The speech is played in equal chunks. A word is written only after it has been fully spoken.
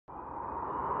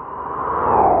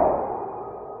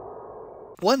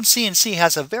OneCNC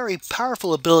has a very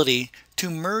powerful ability to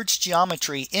merge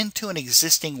geometry into an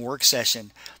existing work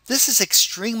session. This is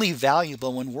extremely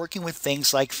valuable when working with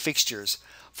things like fixtures.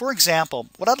 For example,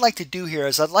 what I'd like to do here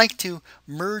is I'd like to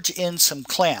merge in some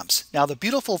clamps. Now the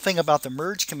beautiful thing about the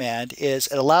merge command is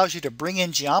it allows you to bring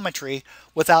in geometry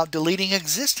without deleting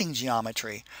existing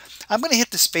geometry. I'm going to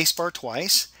hit the spacebar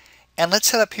twice, and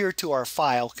let's head up here to our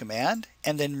file command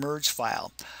and then merge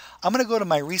file. I'm going to go to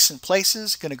my recent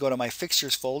places, going to go to my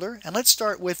fixtures folder, and let's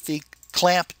start with the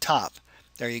clamp top.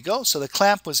 There you go. So the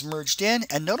clamp was merged in,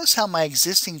 and notice how my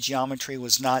existing geometry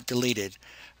was not deleted.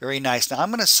 Very nice. Now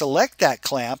I'm going to select that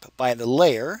clamp by the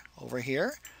layer over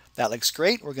here. That looks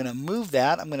great. We're going to move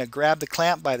that. I'm going to grab the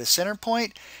clamp by the center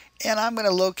point, and I'm going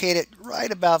to locate it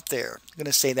right about there. I'm going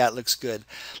to say that looks good.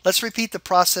 Let's repeat the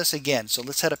process again. So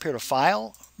let's head up here to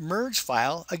File, Merge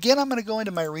File. Again, I'm going to go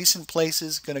into my recent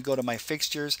places, going to go to my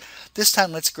fixtures. This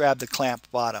time let's grab the clamp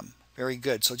bottom. Very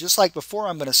good. So just like before,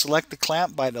 I'm going to select the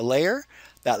clamp by the layer.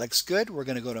 That looks good. We're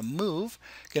going to go to Move.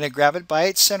 Going to grab it by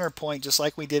its center point just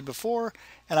like we did before,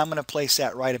 and I'm going to place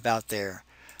that right about there.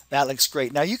 That looks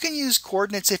great. Now you can use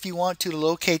coordinates if you want to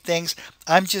locate things.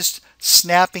 I'm just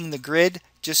snapping the grid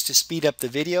just to speed up the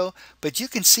video, but you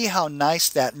can see how nice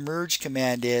that merge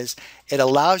command is. It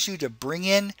allows you to bring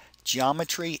in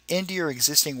geometry into your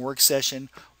existing work session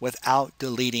without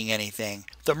deleting anything.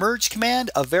 The merge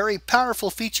command, a very powerful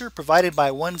feature provided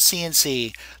by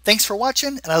OneCNC. Thanks for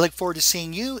watching, and I look forward to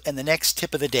seeing you in the next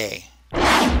tip of the day.